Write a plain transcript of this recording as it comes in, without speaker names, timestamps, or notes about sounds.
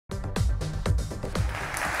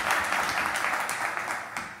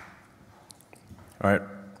All right,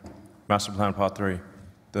 Master Plan Part 3.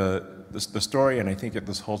 The story, and I think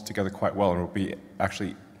this holds together quite well, and we'll be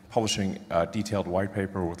actually publishing a detailed white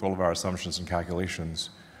paper with all of our assumptions and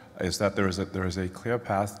calculations, is that there is a clear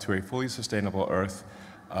path to a fully sustainable Earth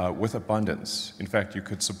with abundance. In fact, you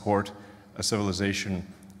could support a civilization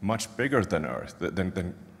much bigger than Earth,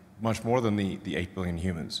 than much more than the 8 billion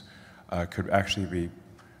humans could actually be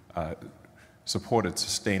supported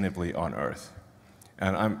sustainably on Earth.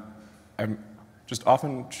 And I'm just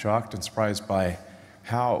often shocked and surprised by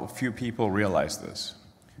how few people realize this.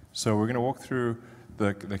 So we're going to walk through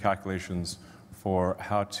the calculations for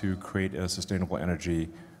how to create a sustainable energy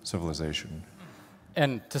civilization.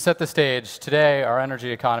 And to set the stage, today our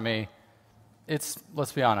energy economy,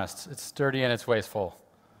 let's be honest, it's dirty and it's wasteful.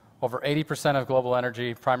 Over 80% of global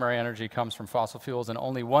energy, primary energy, comes from fossil fuels, and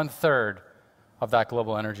only 1/3 of that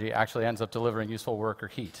global energy actually ends up delivering useful work or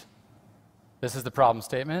heat. This is the problem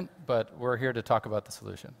statement, but we're here to talk about the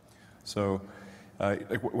solution. So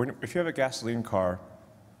if you have a gasoline car,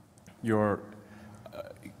 you're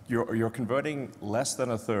converting less than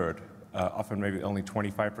 1/3, often maybe only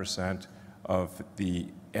 25% of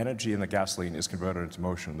the energy in the gasoline is converted into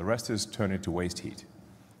motion. The rest is turned into waste heat.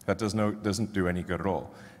 That doesn't do any good at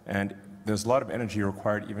all. And there's a lot of energy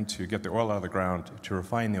required even to get the oil out of the ground, to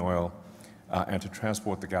refine the oil, and to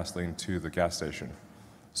transport the gasoline to the gas station.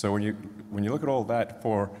 So when you look at all that,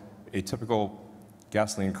 for a typical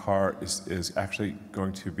gasoline car is actually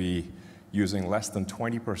going to be using less than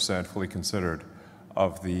 20%, fully considered,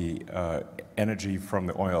 of the energy from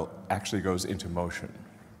the oil actually goes into motion.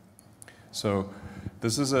 So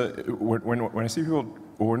this is when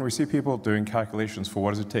we see people doing calculations for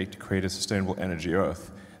what does it take to create a sustainable energy Earth,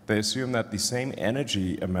 they assume that the same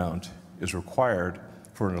energy amount is required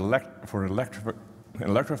for an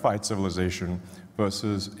electrified civilization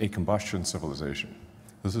versus a combustion civilization.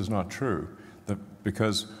 This is not true,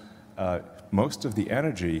 because most of the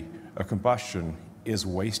energy of combustion is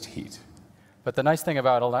waste heat. But the nice thing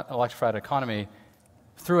about an electrified economy,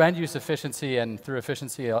 through end-use efficiency and through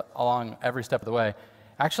efficiency along every step of the way,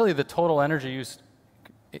 actually the total energy use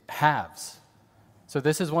halves. So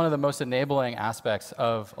this is one of the most enabling aspects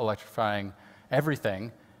of electrifying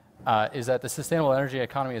everything, is that the sustainable energy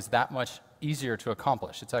economy is that much easier to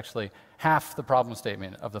accomplish. It's actually half the problem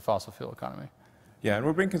statement of the fossil fuel economy. Yeah, and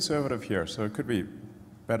we're being conservative here, so it could be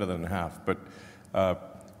better than half, but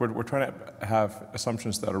we're trying to have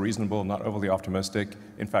assumptions that are reasonable, not overly optimistic,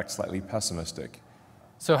 in fact, slightly pessimistic.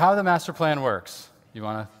 So how the master plan works, you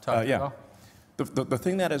want to talk about? The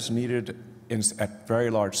thing that is needed at very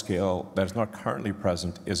large scale that is not currently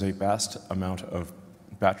present is a vast amount of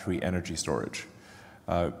battery energy storage.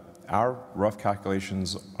 Our rough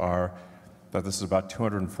calculations are that this is about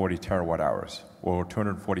 240 terawatt hours, or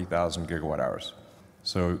 240,000 gigawatt hours.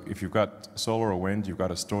 So if you've got solar or wind, you've got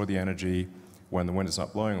to store the energy when the wind is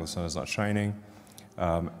not blowing, the sun is not shining.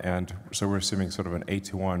 And so we're assuming sort of an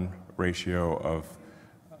 8-to-1 ratio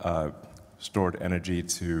of stored energy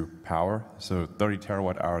to power, so 30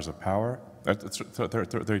 terawatt hours of power,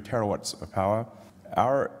 30 terawatts of power.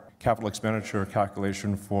 Our capital expenditure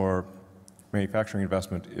calculation for manufacturing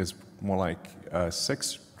investment is more like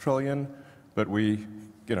 6 trillion, but we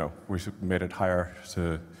made it higher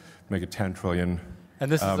to make it 10 trillion.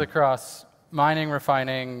 And this is across mining,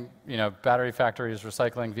 refining, battery factories,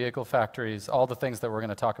 recycling, vehicle factories, all the things that we're going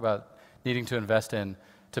to talk about needing to invest in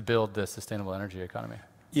to build the sustainable energy economy.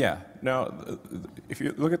 Yeah. Now, if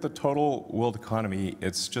you look at the total world economy,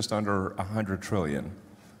 it's just under 100 trillion.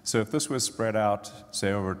 So if this was spread out,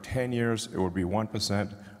 say, over 10 years, it would be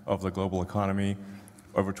 1% of the global economy.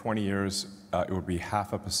 Over 20 years, it would be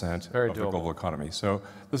 0.5% of the global economy. So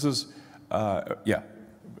this is,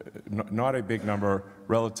 not a big number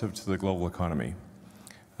relative to the global economy.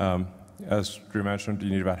 As Drew mentioned, you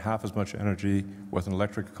need about half as much energy with an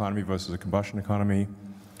electric economy versus a combustion economy.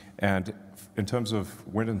 And in terms of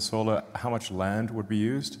wind and solar, how much land would be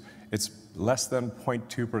used? It's less than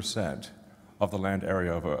 0.2% of the land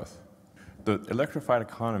area of Earth. The electrified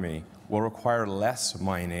economy will require less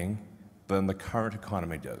mining than the current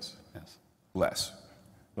economy does. Yes. Less,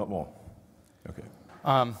 not more. Okay.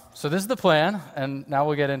 So this is the plan, and now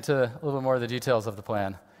we'll get into a little bit more of the details of the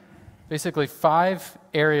plan. Basically, 5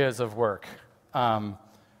 areas of work.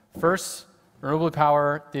 First, renewable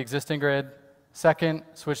power the existing grid. Second,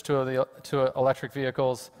 switch to electric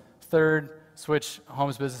vehicles. Third, switch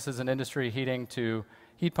homes, businesses, and industry heating to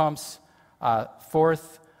heat pumps.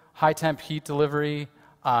 Fourth, high-temp heat delivery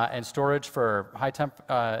and storage for high-temp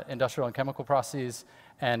industrial and chemical processes,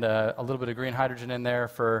 and a little bit of green hydrogen in there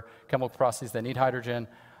for chemical processes that need hydrogen.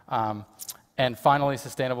 And finally,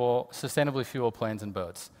 sustainably fuel planes and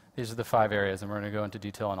boats. These are the 5 areas, and we're going to go into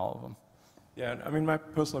detail on all of them. Yeah, I mean, my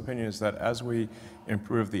personal opinion is that as we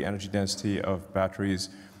improve the energy density of batteries,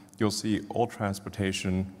 you'll see all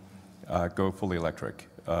transportation go fully electric,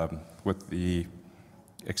 with the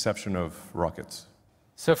exception of rockets.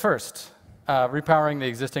 So first, repowering the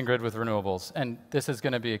existing grid with renewables. And this is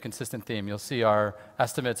going to be a consistent theme. You'll see our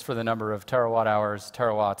estimates for the number of terawatt hours,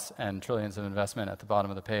 terawatts, and trillions of investment at the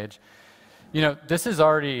bottom of the page. You know, this is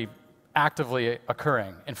already actively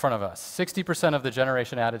occurring in front of us. 60% of the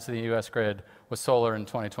generation added to the US grid was solar in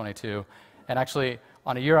 2022. And actually,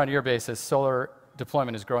 on a year-on-year basis, solar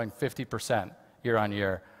deployment is growing 50%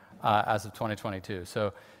 year-on-year as of 2022.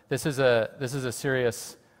 So this is a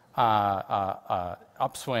serious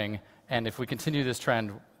upswing. And if we continue this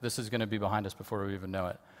trend, this is going to be behind us before we even know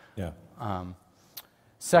it. Yeah.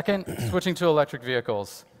 Second, switching to electric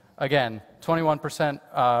vehicles. Again,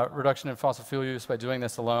 21% reduction in fossil fuel use by doing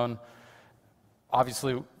this alone.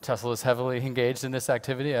 Obviously, Tesla is heavily engaged in this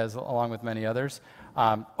activity, along with many others.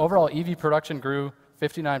 Overall, EV production grew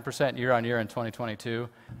 59% year-on-year in 2022.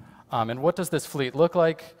 And what does this fleet look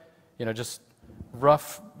like? You know, just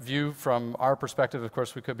rough view from our perspective. Of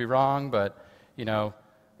course, we could be wrong, but you know,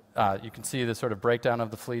 you can see the sort of breakdown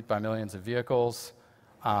of the fleet by millions of vehicles.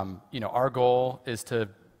 You know, our goal is to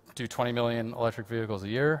do 20 million electric vehicles a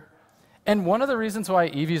year. And one of the reasons why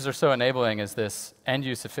EVs are so enabling is this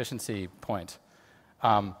end-use efficiency point.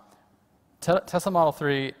 Tesla Model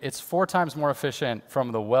 3, it's 4 times more efficient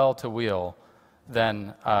from the well to wheel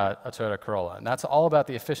than a Toyota Corolla. And that's all about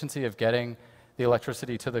the efficiency of getting the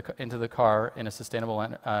electricity into the car in a sustainable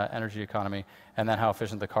energy economy, and then how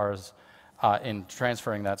efficient the car is in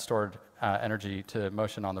transferring that stored energy to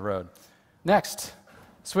motion on the road. Next,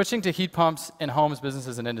 switching to heat pumps in homes,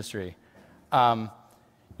 businesses, and industry.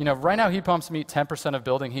 You know, right now heat pumps meet 10% of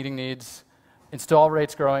building heating needs. Install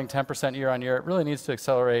rates growing 10% year on year. It really needs to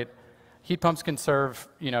accelerate. Heat pumps can serve,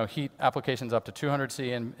 you know, heat applications up to 200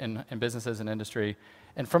 C in businesses and industry.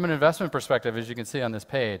 And from an investment perspective, as you can see on this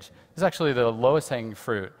page, this is actually the lowest hanging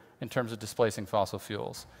fruit in terms of displacing fossil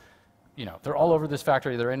fuels. You know, they're all over this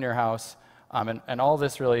factory, they're in your house, and all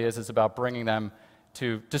this really is about bringing them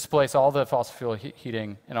to displace all the fossil fuel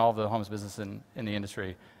heating in all of the homes, business, in the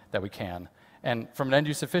industry that we can. And from an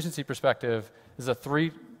end-use efficiency perspective, this is a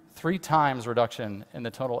three times reduction in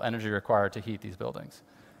the total energy required to heat these buildings.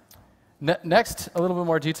 Next, a little bit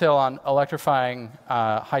more detail on electrifying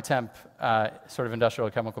high-temp sort of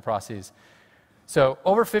industrial chemical processes. So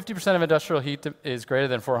over 50% of industrial heat is greater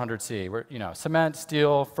than 400 C. You know, cement,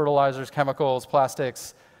 steel, fertilizers, chemicals,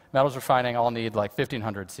 plastics, metals refining all need like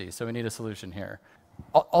 1500 C, so we need a solution here.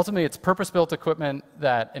 Ultimately, it's purpose-built equipment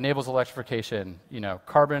that enables electrification. You know,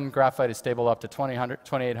 carbon graphite is stable up to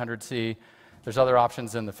 2800 C. There's other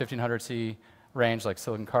options in the 1500 C range, like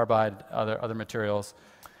silicon carbide, other materials.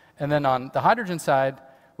 And then on the hydrogen side,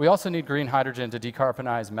 we also need green hydrogen to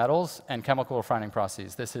decarbonize metals and chemical refining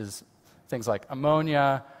processes. This is things like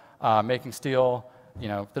ammonia, making steel. You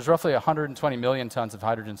know, there's roughly 120 million tons of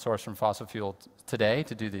hydrogen sourced from fossil fuel today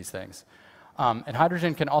to do these things. And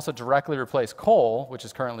hydrogen can also directly replace coal, which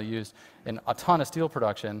is currently used in a ton of steel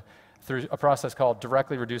production, through a process called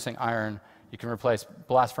directly reducing iron. You can replace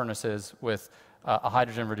blast furnaces with a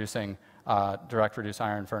hydrogen-reducing, direct reduce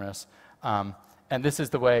iron furnace. And this is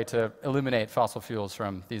the way to eliminate fossil fuels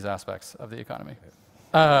from these aspects of the economy.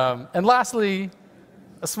 And lastly,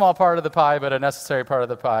 a small part of the pie, but a necessary part of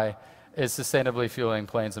the pie, is sustainably fueling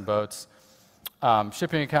planes and boats.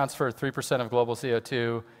 Shipping accounts for 3% of global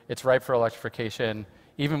CO2. It's ripe for electrification.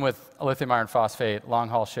 Even with lithium iron phosphate,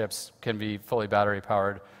 long-haul ships can be fully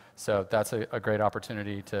battery-powered. So that's a great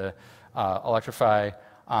opportunity to electrify.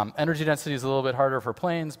 Energy density is a little bit harder for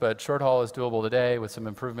planes, but short haul is doable today. With some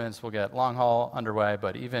improvements, we'll get long haul underway.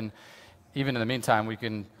 But even in the meantime, we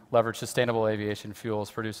can leverage sustainable aviation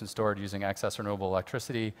fuels produced and stored using excess renewable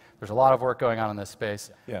electricity. There's a lot of work going on in this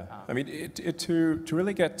space. Yeah, I mean, to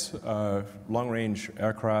really get long-range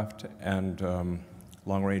aircraft and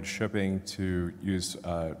long-range shipping to use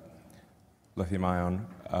lithium-ion,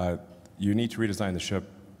 you need to redesign the ship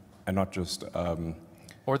and not just...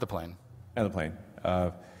 or the plane. And the plane.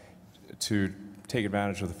 To take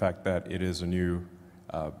advantage of the fact that it is a new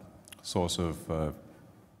source of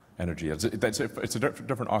energy. It's a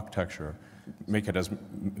different architecture. Make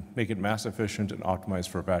it mass efficient and optimized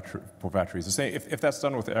for batteries. The same, if that's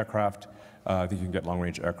done with aircraft, I think you can get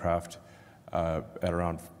long-range aircraft at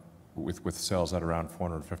around with cells at around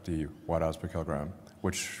 450 watt-hours per kilogram,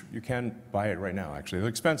 which you can buy it right now. Actually, it's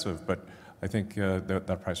expensive, but I think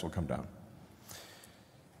that price will come down.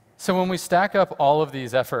 So when we stack up all of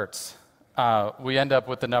these efforts, we end up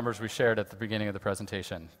with the numbers we shared at the beginning of the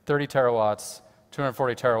presentation. 30 terawatts,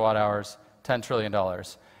 240 terawatt hours, $10 trillion.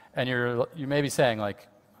 And you may be saying, like,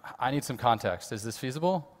 I need some context. Is this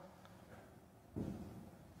feasible?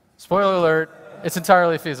 Spoiler alert, it's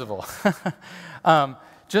entirely feasible.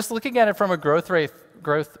 Just looking at it from a growth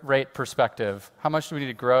rate perspective, how much do we need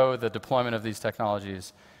to grow the deployment of these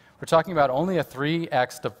technologies? We're talking about only a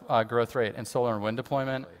 3x growth rate in solar and wind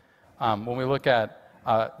deployment. When we look at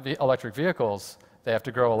the electric vehicles, they have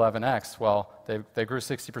to grow 11x. Well, they grew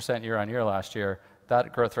 60% year on year last year.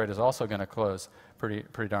 That growth rate is also going to close pretty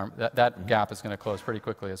darn. That gap is going to close pretty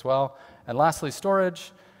quickly as well. And lastly,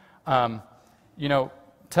 storage. You know,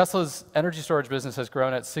 Tesla's energy storage business has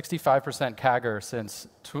grown at 65% CAGR since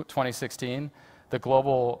 2016. The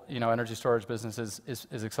global, energy storage business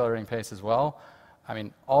is accelerating pace as well. I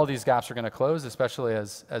mean, all these gaps are going to close, especially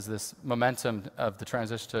as this momentum of the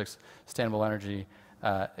transition to sustainable energy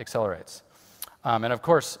accelerates. And of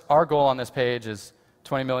course, our goal on this page is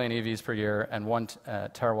 20 million EVs per year and 1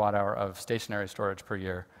 terawatt hour of stationary storage per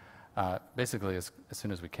year, basically as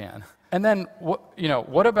soon as we can. And then,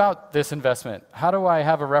 what about this investment? How do I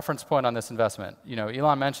have a reference point on this investment?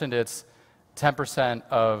 Elon mentioned it's 10%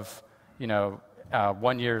 of,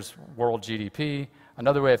 1 year's world GDP.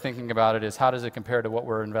 Another way of thinking about it is how does it compare to what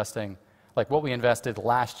we're investing, like what we invested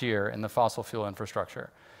last year in the fossil fuel infrastructure?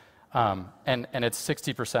 And it's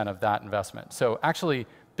 60% of that investment. So actually,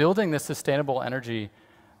 building this sustainable energy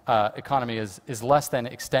economy is less than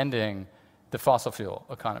extending the fossil fuel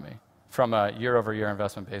economy from a year-over-year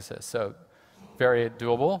investment basis. So very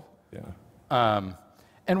doable. Yeah.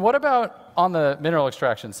 And what about on the mineral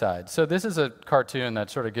extraction side? So this is a cartoon that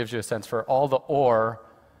sort of gives you a sense for all the ore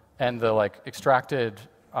and the extracted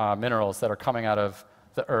minerals that are coming out of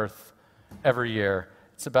the earth every year.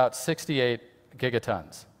 It's about 68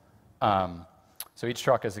 gigatons. So each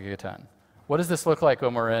truck is a gigaton. What does this look like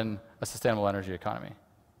when we're in a sustainable energy economy?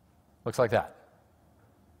 Looks like that.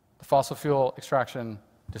 The fossil fuel extraction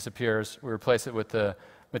disappears. We replace it with the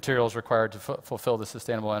materials required to fulfill the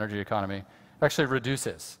sustainable energy economy. It actually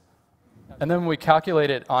reduces. And then when we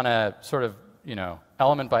calculate it on a sort of,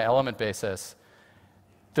 element by element basis,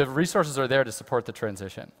 the resources are there to support the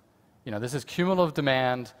transition. This is cumulative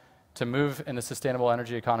demand to move in the sustainable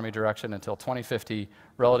energy economy direction until 2050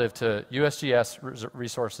 relative to USGS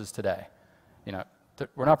resources today.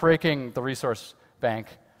 We're not breaking the resource bank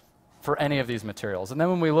for any of these materials. And then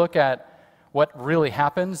when we look at what really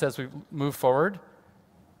happens as we move forward,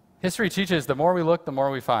 history teaches the more we look, the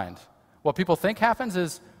more we find. What people think happens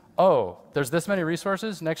is, oh, there's this many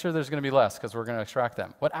resources, next year there's going to be less because we're going to extract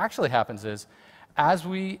them. What actually happens is, as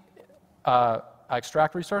we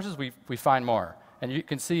extract resources, we find more. And you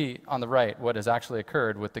can see on the right what has actually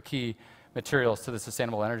occurred with the key materials to the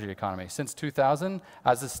sustainable energy economy. Since 2000,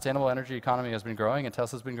 as the sustainable energy economy has been growing and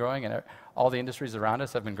Tesla's been growing and all the industries around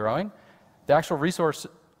us have been growing, the actual resource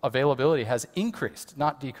availability has increased,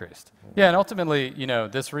 not decreased. Yeah, and ultimately,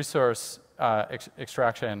 this resource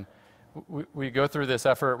extraction, we go through this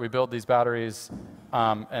effort, we build these batteries,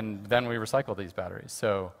 and then we recycle these batteries.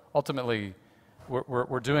 So ultimately,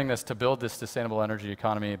 we're doing this to build this sustainable energy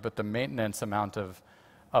economy, but the maintenance amount of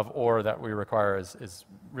ore that we require is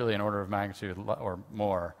really an order of magnitude or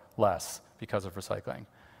more, less, because of recycling.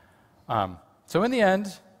 So in the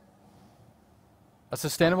end, a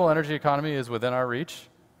sustainable energy economy is within our reach,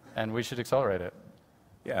 and we should accelerate it.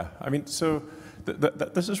 Yeah, I mean, so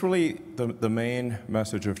this is really the main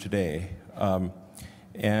message of today.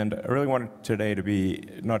 And I really wanted today to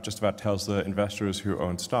be not just about Tesla investors who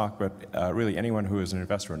own stock, but really anyone who is an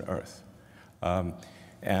investor in Earth.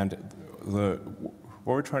 And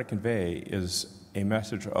what we're trying to convey is a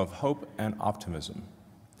message of hope and optimism.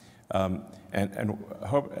 And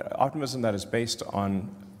optimism that is based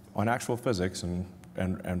on actual physics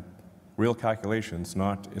and real calculations,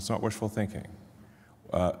 it's not wishful thinking.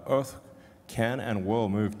 Earth can and will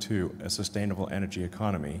move to a sustainable energy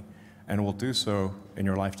economy, and will do so in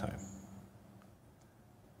your lifetime.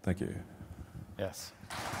 Thank you. Yes.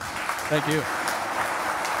 Thank you.